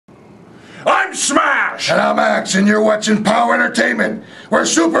I'm Smash! And I'm Axe, and you're watching POWW Entertainment, where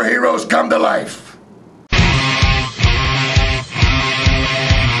superheroes come to life.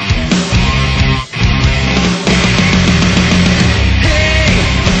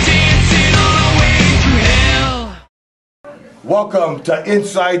 Welcome to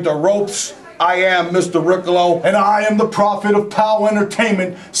Inside the Ropes. I am Mr. Riccolo. And I am the prophet of POWW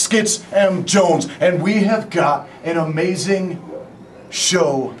Entertainment, Skits M. Jones. And we have got an amazing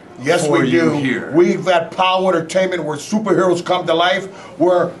show for you here. We've got POWW Entertainment, where superheroes come to life,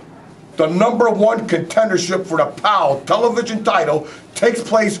 where the #1 contendership for the POWW television title takes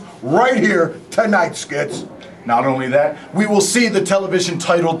place right here tonight, Skits. Not only that, we will see the television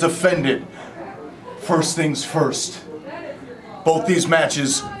title defended. First things first. Both these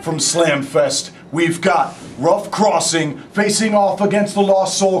matches from Slamfest. We've got Ruff Crossing facing off against the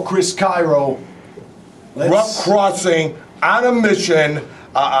Lost Soul, Chris Cairo. Ruff Crossing on a mission.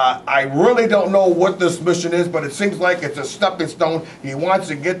 I really don't know what this mission is, but it seems like it's a stepping stone. He wants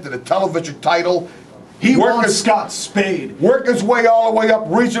to get to the television title. He wants Scott Spade. Work his way all the way up,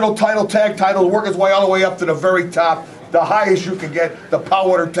 regional title, tag title, work his way all the way up to the very top, the highest you can get, the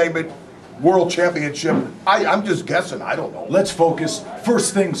POWW Entertainment World Championship. I'm just guessing, I don't know. Let's focus.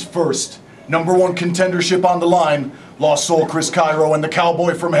 First things first. #1 contendership on the line. Lost Soul Chris Cairo and the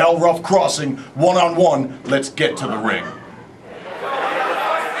Cowboy from Hell, Ruff Crossing, one-on-one. Let's get to the ring.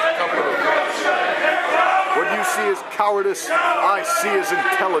 What you see is cowardice, I see as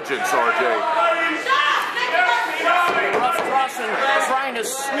intelligence, RJ. Ruff Crossing trying to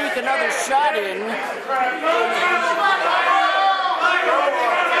sneak another shot in.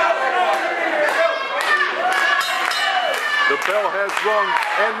 The bell has rung,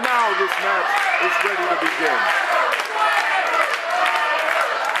 and now this match is ready to begin.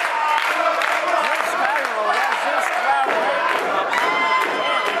 Chris Cairo has this crowd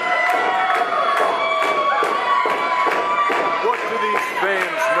What do these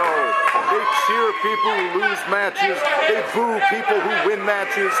fans know? They cheer people who lose matches. They boo people who win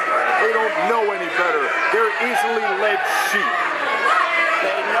matches. They don't know any better. They're easily led sheep.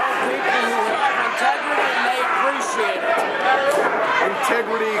 They know people who have integrity and they appreciate it.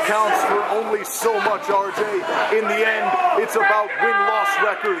 Integrity counts for only so much, RJ. In the end, it's about win-loss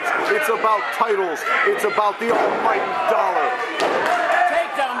records. It's about titles. It's about the almighty dollar.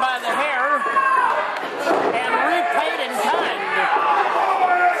 Takedown by the hair and repaid in kind.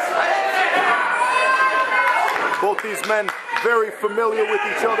 Both these men, very familiar with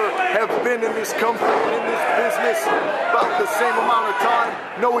each other, have been in this company, in this business, about the same amount of time,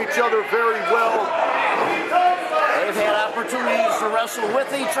 know each other very well. They've had opportunities to wrestle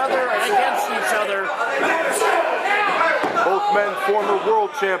with each other and against each other. Both men former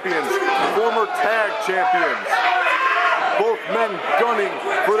world champions, former tag champions. Both men gunning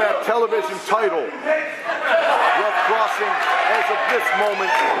for that television title. Ruff Crossing, as of this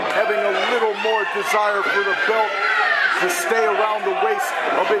moment, having a little more desire for the belt to stay around the waist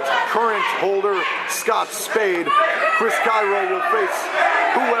of its current holder, Scott Spade. Chris Cairo will face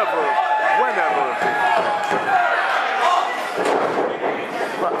whoever, whenever.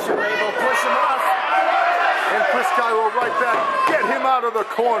 Ruff's able to push him off. And Chris Cairo right back. Get him out of the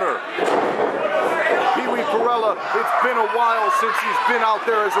corner. Pee-wee Perella, it's been a while since he's been out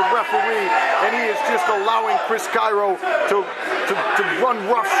there as a referee, and he is just allowing Chris Cairo to run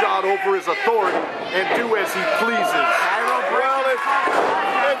roughshod over his authority and do as he pleases. Well,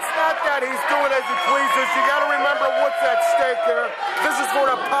 it's not that he's doing as he pleases. You got to remember what's at stake here. This is for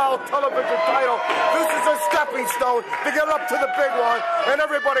the POWW television title. This is a stepping stone to get up to the big one, and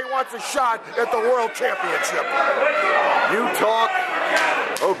everybody wants a shot at the World Championship. You talk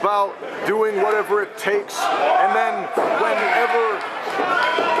about doing whatever it takes, and then whenever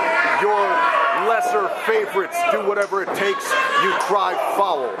your lesser favorites do whatever it takes, you cry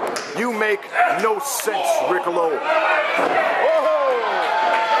foul. You make no sense, Riccolo.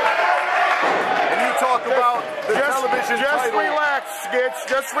 And you talk about the television title. Just relax, Skits.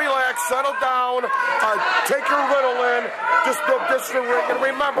 Just relax. Settle down. Take your Ritalin. Just the ring, and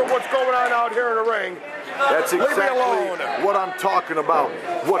remember what's going on out here in the ring. That's exactly what I'm talking about.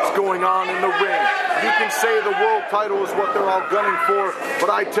 What's going on in the ring. You can say the world title is what they're all gunning for, but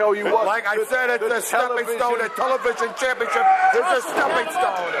I tell you what. Like I said, it's a stepping stone. The television championship is a stepping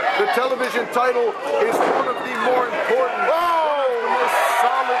stone. The television title is one of the more important, most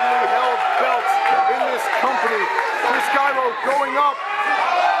solidly held belts in this company. Chris Cairo going up.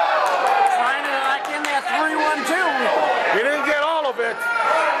 Trying to lock in that 3-1-2. He didn't get all of it.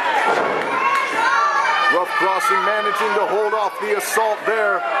 Ruff Crossing managing to hold off the assault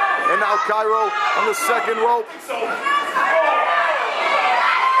there. And now Cairo on the second rope.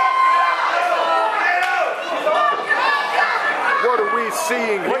 he's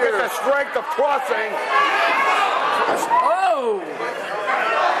seeing Look here. at the strength of crossing. Oh!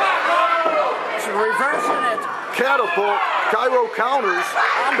 She's reversing it. Catapult. Cairo counters.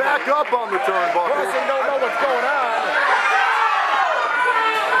 Back up on the turnbuckle. Crossing don't know what's going on.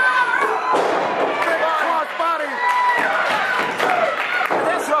 Big cross body.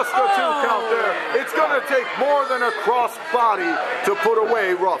 Just a 2 count there. It's going to take more than a cross body to put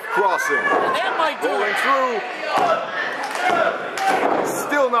away Ruff crossing. That might do Pulling it. through.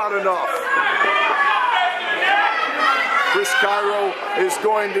 Still not enough. Chris Cairo is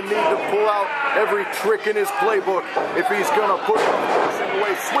going to need to pull out every trick in his playbook if he's going to put Ruff crossing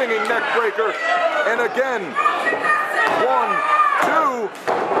away. Swinging neck breaker. And again, 1, 2,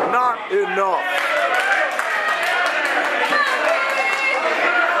 not enough.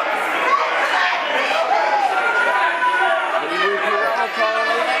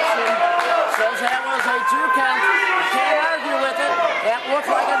 Says that was a 2 count. Can't argue with it. That looked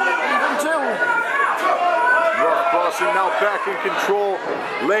like an even 2. Ruff crossing now back in control,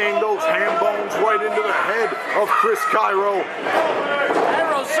 laying those ham bones right into the head of Chris Cairo.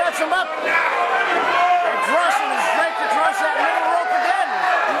 Cairo sets him up. And crossing is straight to cross that middle rope again.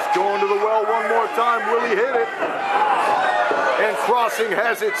 He's going to the well one more time. Will he hit it? And crossing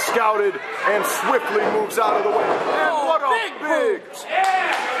has it scouted and swiftly moves out of the way. And what a big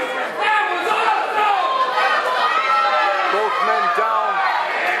both men down.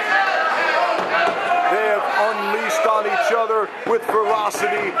 They have unleashed on each other with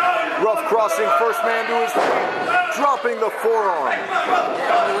ferocity. Ruff crossing first man to his feet, dropping the forearm.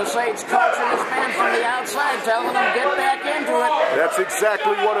 Nicholas H. coaching his man from the outside, telling him get back into it. That's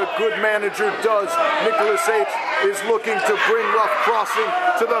exactly what a good manager does. Nicholas H. is looking to bring Ruff crossing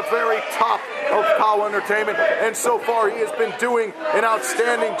to the very top of POWW Entertainment, and so far he has been doing an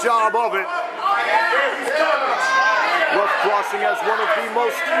outstanding job of it. Ruff crossing has one of the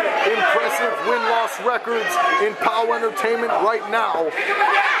most impressive win-loss records in POWW Entertainment right now.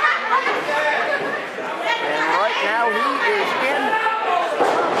 And right now he is in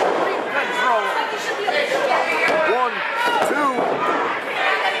complete control. 1, 2.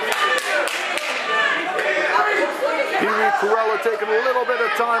 Pee-wee Perella taking a little bit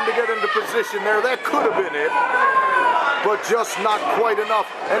of time to get into position there. That could have been it, but just not quite enough.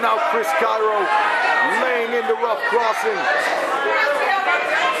 And now Chris Cairo laying into Ruff crossing.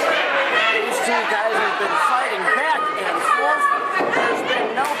 These two guys have been fighting back and forth. There's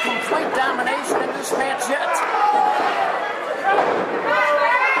been no complete domination in this match yet.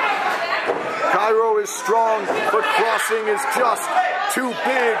 Cairo is strong, but crossing is just too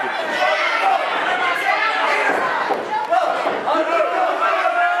big.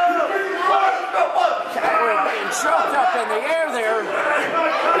 Cairo being choked up in the air there.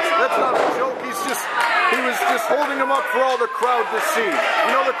 That's not a joke. He was just holding him up for all the crowd to see.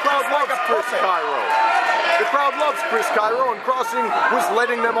 You know, the crowd loves Chris Cairo. The crowd loves Chris Cairo, and crossing was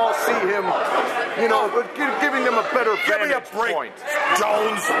letting them all see him, you know, giving them a better vantage point.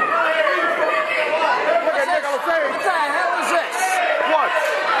 Jones. Look at Nicholas H. What the hell is this? What?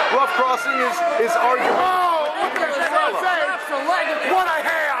 Ruff crossing is arguing. Oh, look at Nicholas H. What a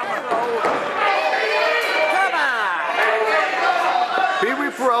ham! Come on!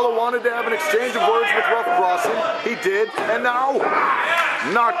 Pee-wee Perella wanted to have an exchange of words with Ruff crossing. He did, and now,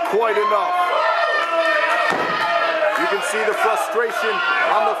 not quite enough. You can see the frustration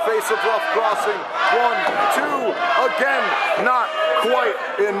on the face of Ruff crossing. 1, 2, again, not quite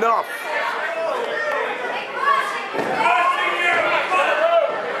enough.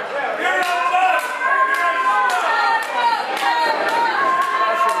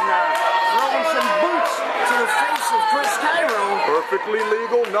 Throwing some boots to the face of Chris Cairo. Perfectly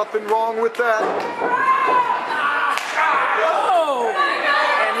legal, nothing wrong with that. Oh!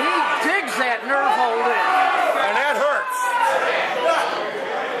 And he digs that nerve hold in. And that hurts.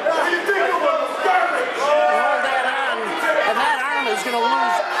 Hold that on, and that arm is going to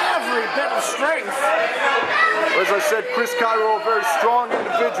lose every bit of strength. As I said, Chris Cairo, a very strong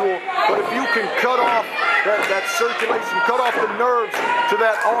individual, but if you can cut off that circulation, cut off the nerves to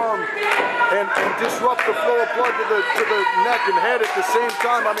that arm and disrupt the flow of blood to the neck and head at the same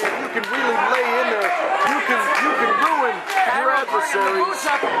time, I mean, if you can really lay in there, you can ruin your adversary. Boots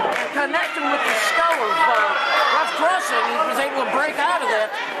up and connect him with the skull of Ruff crossing. He was able to break out of that.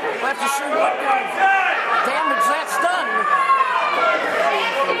 We'll have to see what kind of damage that's done.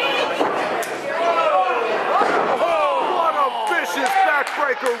 What a vicious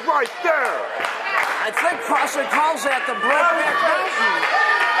backbreaker right there! I think Crosser calls that the Brokeback Mountain.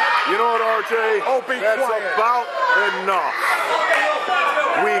 You know what, RJ? Oh, be That's quiet. about enough.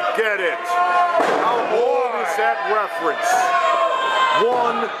 We get it. How old is that reference?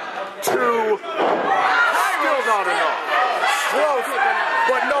 1, 2. Still not enough. Close,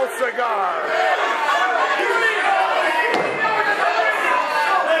 but no cigar.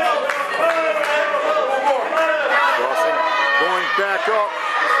 Crossing, going back up.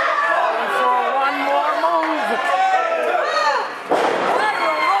 Calling for one more move.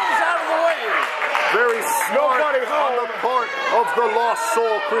 Cairo rolls out of the way. Very smart Nobody home. on the part of the lost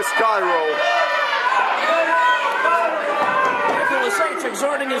soul, Chris Cairo. Nicholas H.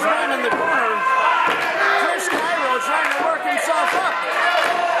 exhorting his man in the corner. Chris Cairo trying to work himself up.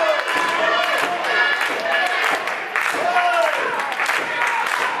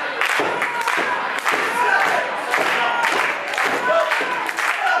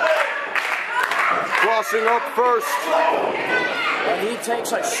 Crossing up first. And he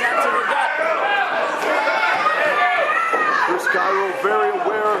takes a shot to the gut. Chris Cairo very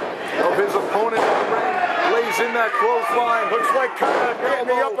aware of his opponent in the ring. Lays in that clothesline. Looks like Cairo getting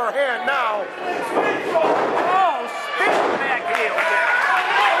the upper hand now. Oh, spin back heel.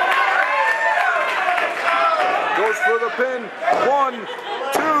 Goes for the pin. 1,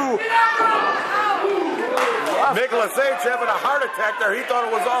 2. Nicholas H. having a heart attack there. He thought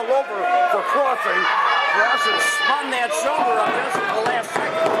it was all over for crossing. Russell spun that shoulder up just at the last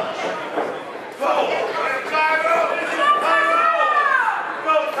second.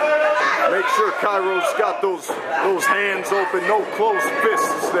 Make sure Cairo's got those hands open. No closed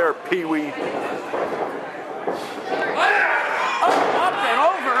fists there, Pee-wee. Up and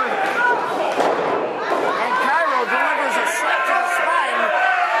over. And Cairo delivers a shot to the spine.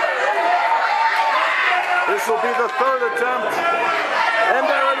 This will be the third attempt. And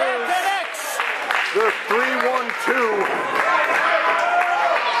there it is. The 3-1-2.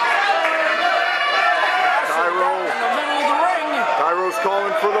 Cairo. In the middle of the ring. Cairo's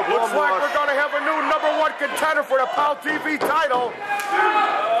calling for the Looks bum like rush. we're going to have a new #1 contender for the POWW title.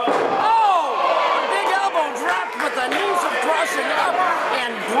 Oh! A big elbow dropped with the knees of crossing up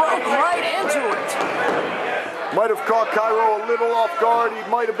and broke right into it. Might have caught Cairo a little off guard. He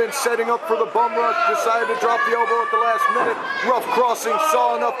might have been setting up for the bum rush. Decided to drop the elbow at the last minute. Ruff crossing,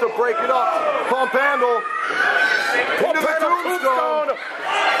 saw enough to break it up. Pump handle. Into the tombstone.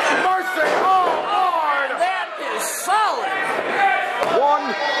 Mercy, oh Lord! That is solid.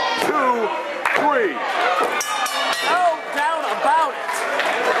 1, 2, 3. No doubt about it.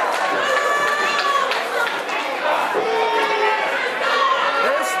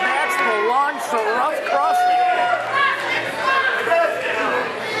 This match belongs to Ruff Crossing.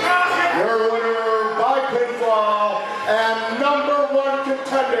 Your winner by pinfall and #1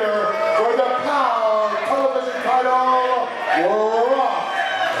 contender for the POW television title, Ruff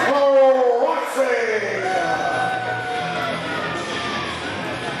Crossing.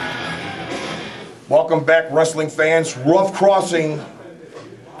 Welcome back, wrestling fans. Ruff Crossing.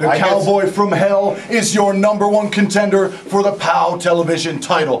 The Cowboy from Hell is your #1 contender for the POW television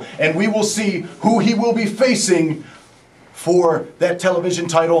title. And we will see who he will be facing for that television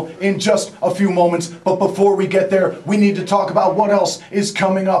title in just a few moments. But before we get there, we need to talk about what else is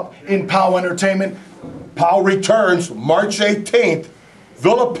coming up in POW Entertainment. POW returns March 18th,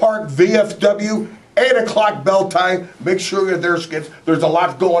 Villa Park VFW, 8 o'clock bell time. Make sure that there's a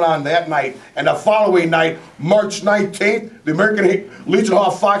lot going on that night. And the following night, March 19th, the American Legion Hall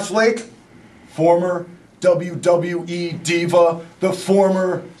Fox Lake. Former WWE diva, the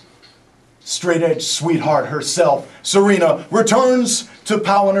former straight edge sweetheart herself, Serena, returns to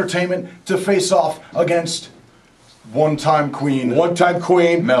POW Entertainment to face off against one-time queen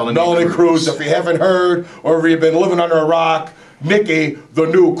Melanie Cruz. If you haven't heard, or if you've been living under a rock, Nikki, the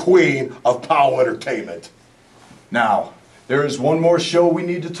new queen of POW Entertainment. Now, there is one more show we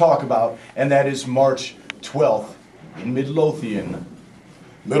need to talk about, and that is March 12th in Midlothian.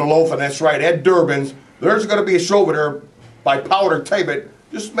 Midlothian, that's right, at Durbin's. There's going to be a show over there by POW Entertainment.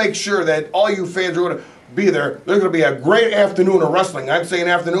 Just make sure that all you fans are going to be there. There's going to be a great afternoon of wrestling. I'm saying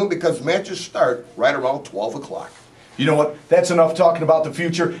afternoon because matches start right around 12 o'clock. You know what? That's enough talking about the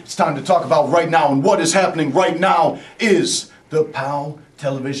future. It's time to talk about right now. And what is happening right now is the POW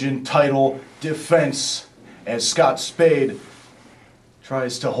television title defense, as Scott Spade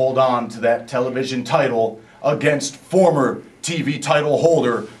tries to hold on to that television title against former TV title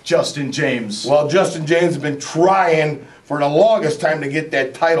holder Justin James. Well, Justin James has been trying for the longest time to get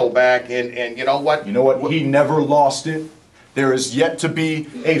that title back, and you know what? You know what? He never lost it. There is yet to be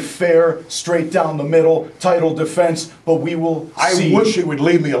a fair, straight down the middle title defense, but we will see. I wish he would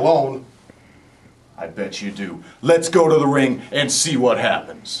leave me alone. I bet you do. Let's go to the ring and see what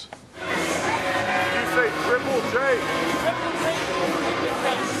happens. You say Triple J.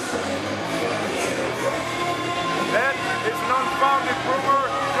 That is an unfounded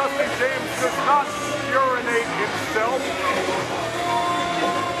belt.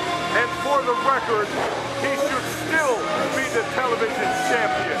 And for the record, he should still be the television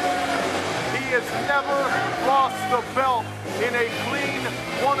champion. He has never lost the belt in a clean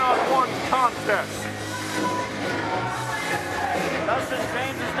one-on-one contest. Justin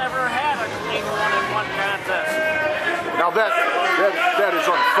James has never had a clean one-on-one contest. Now that is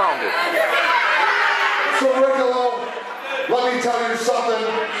unfounded. So Riccolo, let me tell you something.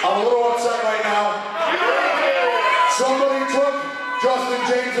 I'm a little upset right now. Somebody took Justin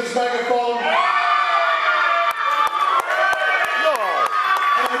James's megaphone. No.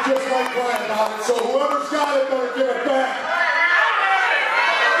 And I just like playing on it. So whoever's got it better give it back.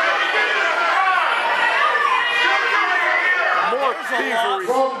 More thievery.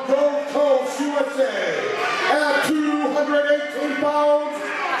 From Gold Coast, USA, at 218 pounds,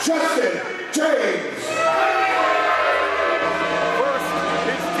 Justin James. First,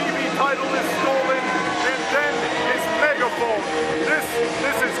 his TV title is stolen, and then his megaphone. This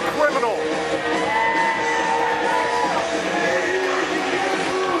is criminal.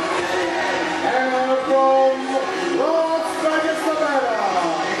 And from Las Vegas, Nevada,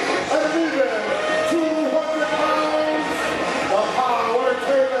 at even 200 pounds, the Power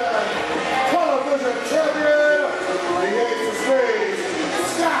Entertainment television champion, the Ace of Spades,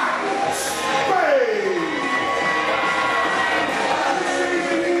 Scott Spade.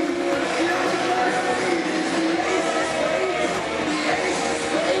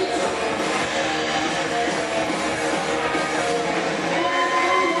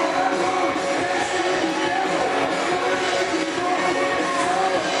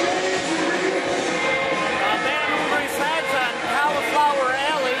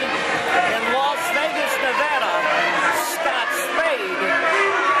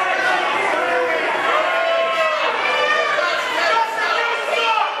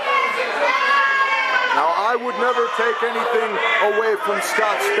 I would never take anything away from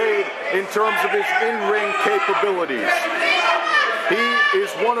Scott Spade in terms of his in-ring capabilities. He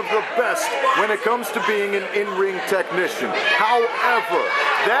is one of the best when it comes to being an in-ring technician. However,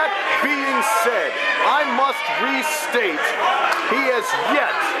 that being said, I must restate, he has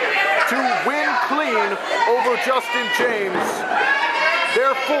yet to win clean over Justin James.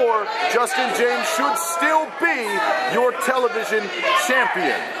 Therefore, Justin James should still be your television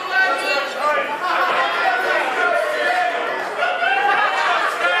champion.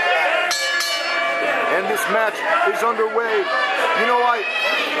 And this match is underway. You know,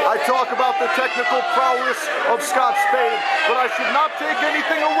 I talk about the technical prowess of Scott Spade, but I should not take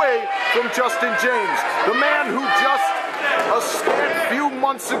anything away from Justin James, the man who just a scant few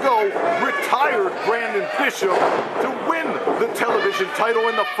months ago retired Brandon Bishop to win the television title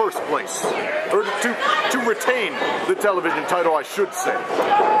in the first place. Or to retain the television title, I should say.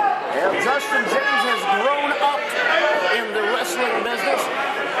 And Justin James has grown up in the wrestling business.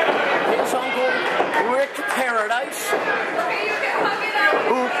 His uncle, Rick Paradise,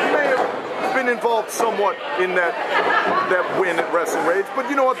 who may have been involved somewhat in that win at Wrestling Rage, but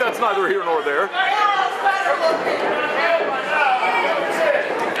you know what, that's neither here nor there.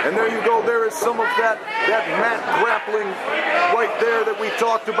 And there you go, there is some of that mat grappling right there that we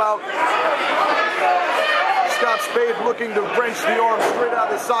talked about. Scott Spade looking to wrench the arm straight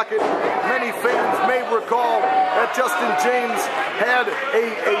out of the socket. Many fans may recall that Justin James had a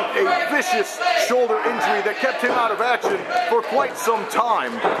vicious shoulder injury that kept him out of action for quite some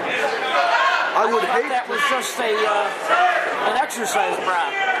time. I would hate that was just an exercise prop.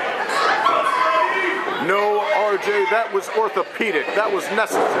 No, RJ, that was orthopedic. That was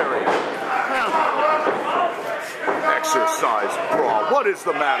necessary. Exercise bra. What is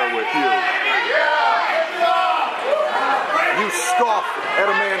the matter with you? You scoff at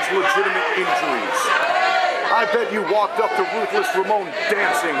a man's legitimate injuries. I bet you walked up to Ruthless Ramon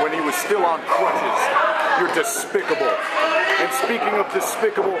dancing when he was still on crutches. You're despicable. And speaking of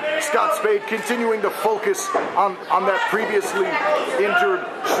despicable, Scott Spade continuing to focus on that previously injured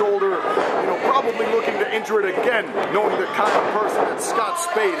shoulder, you know, probably looking to injure it again, knowing the kind of person that Scott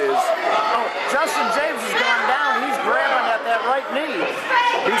Spade is. Oh, Justin James has gone down. He's grabbing at that right knee.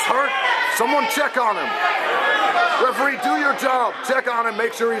 He's hurt. Someone check on him. Referee, do your job. Check on him.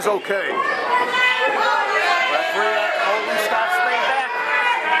 Make sure he's okay. Referee holding Scott Spade back.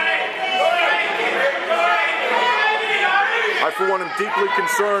 I, for one, am deeply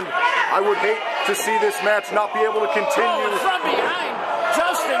concerned. I would hate to see this match not be able to continue. Oh, from behind,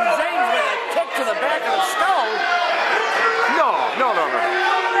 Justin James with a kick to the back of the skull. No.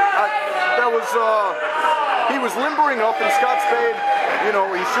 That was, he was limbering up, and Scott Spade, you know,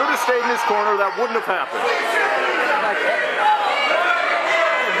 he should have stayed in his corner. That wouldn't have happened. That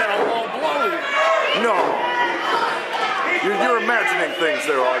would have been a low blow. No. You're imagining things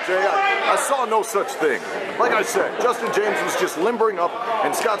there, RJ. I saw no such thing. Like I said, Justin James was just limbering up,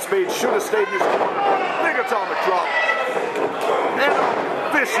 and Scott Spade should have stayed in his corner. Big atomic drop. And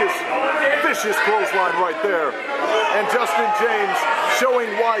a vicious clothesline right there. And Justin James showing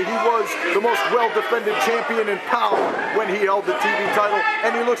why he was the most well-defended champion in POW when he held the TV title,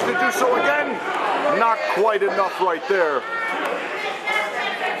 and he looks to do so again. Not quite enough right there.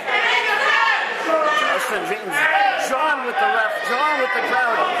 Justin James, John with the ref, John with the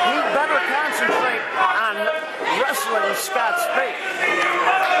crowd. He better concentrate on wrestling Scott Spade.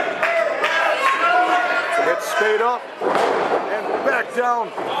 Gets Spade up and back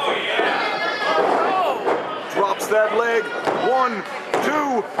down. Drops that leg. 1,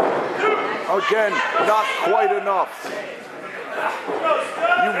 2. Again, not quite enough.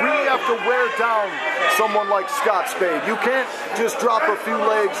 You really have to wear down someone like Scott Spade. You can't just drop a few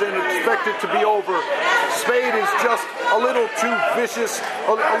legs and expect it to be over. Spade is just a little too vicious,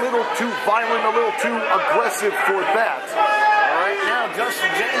 a little too violent, a little too aggressive for that. All right, now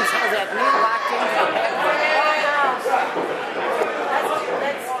Justin James has that knee locked into the back of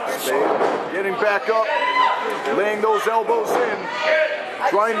the Spade getting back up, laying those elbows in,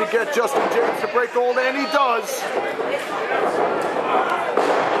 trying to get Justin James to break hold, and he does.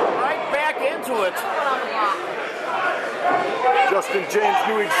 right back into it. Justin James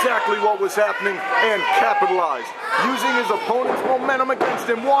knew exactly what was happening and capitalized, using his opponent's momentum against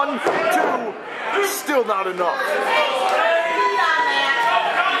him. 1, 2, still not enough.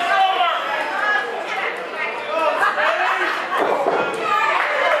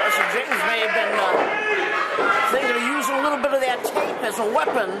 James may have been thinking of using a little bit of that tape as a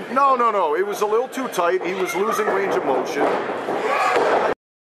weapon. No. It was a little too tight. He was losing range of motion.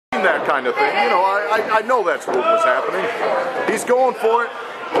 That kind of thing. You know, I know that's what was happening. He's going for it.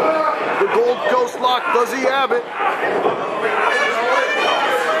 The gold ghost lock, does he have it?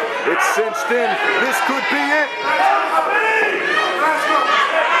 It's cinched in. This could be it.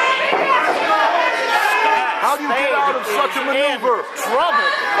 How do you get out of such a maneuver? Trouble.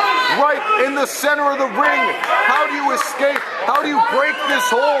 Right in the center of the ring. How do you escape? How do you break this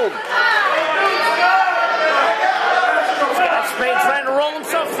hold? Scott Spade trying to roll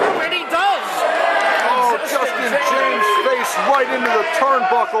himself through, and he does. Oh, Justin James' face right into the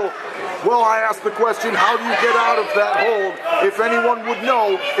turnbuckle. Well, I asked the question, how do you get out of that hold? If anyone would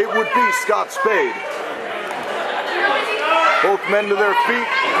know, it would be Scott Spade. Both men to their feet.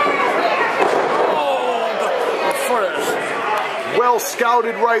 Well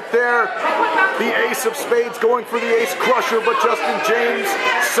scouted right there. The ace of spades going for the ace crusher, but Justin James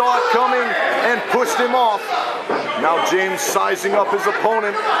saw it coming and pushed him off. Now James sizing up his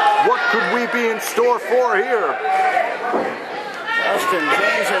opponent. What could we be in store for here? Justin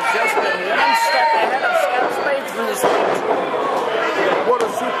James has just been one step ahead of Scott Spade for this match. What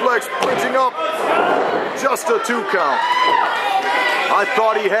a suplex, bridging up. Just a 2 count. I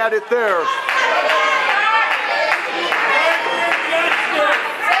thought he had it there.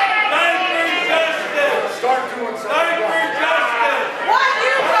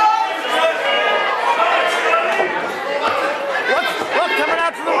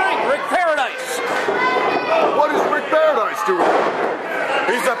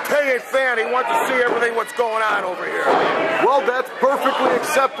 He's a paying fan. He wants to see everything what's going on over here. Well, that's perfectly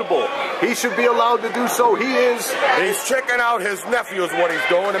acceptable. He should be allowed to do so. He is. He's checking out his nephew is what he's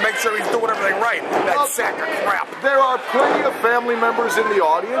doing to make sure he's doing everything right. That sack of crap. There are plenty of family members in the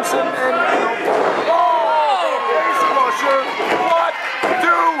audience, and you know. Oh, face crusher. What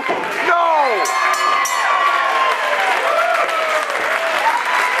do no?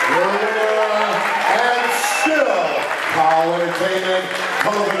 POWW Entertainment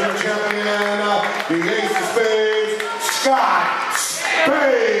television champion, the ace of spades, Scott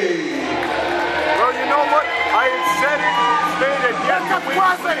Spade. Well, you know what? I had said it, stated yet to win.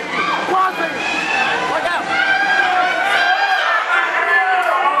 Crossing! Look out!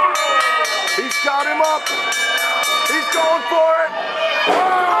 He's got him up. He's going for it.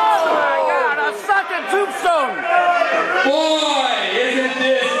 Oh my God! A second tombstone. Boy, isn't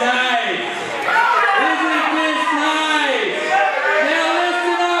this nice? Isn't this nice? Now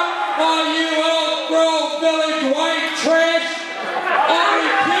listen up, all you old Grove Village white trash. Ugly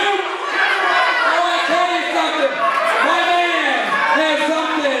cute. Oh, I tell you something. My man has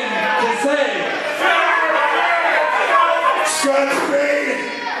something to say. Scott Spade,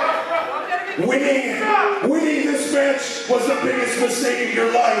 winning this match was the biggest mistake of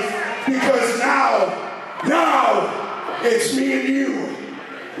your life, because now it's me and you,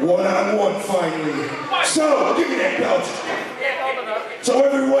 one-on-one finally. So, give me that belt. So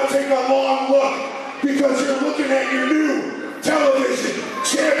everyone take a long look, because you're looking at your new Television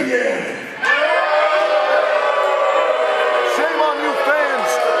Champion. Shame on you fans.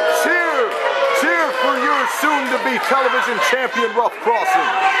 Cheer for your soon-to-be television champion, Ruff Crossing.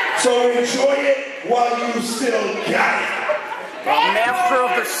 So enjoy it while you still got it. The master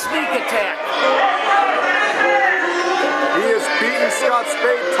of the sneak attack. He has beaten Scott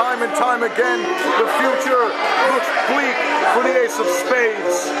Spade time and time again. The future looks bleak for the Ace of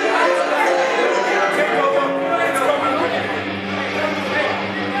Spades.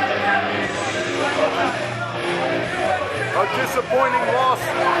 A disappointing loss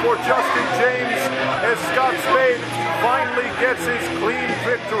for Justin James as Scott Spade finally gets his clean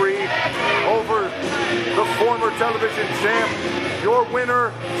victory over the former television champ. Your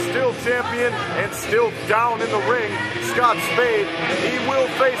winner, still champion and still down in the ring, Scott Spade. He will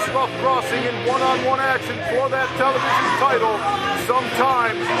face Ruff Crossing in one-on-one action for that television title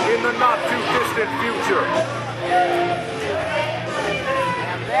sometime in the not-too-distant future.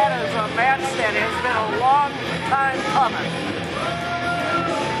 That is a match that has been a long time coming.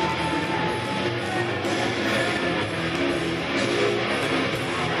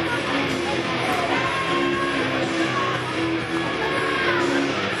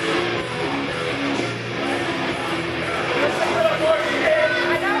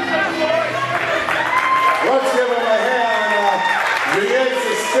 Let's give him a hand. The Ace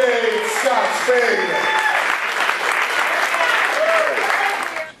of Spades, Scott Spade.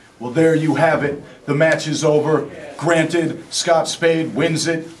 Well, there you have it. The match is over. Granted, Scott Spade wins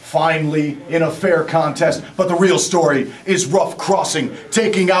it finally in a fair contest, but the real story is Ruff Crossing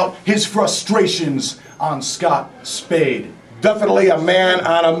taking out his frustrations on Scott Spade. Definitely a man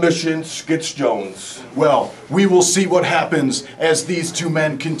on a mission, Skitz Jones. Well, we will see what happens as these two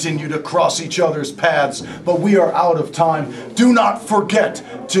men continue to cross each other's paths, but we are out of time. Do not forget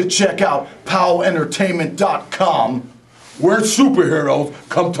to check out POWentertainment.com, where superheroes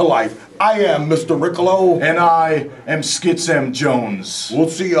come to life. I am Mr. Riccolo. and I am Skitz M. Jones. We'll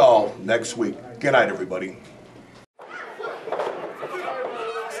see y'all next week. Good night, everybody.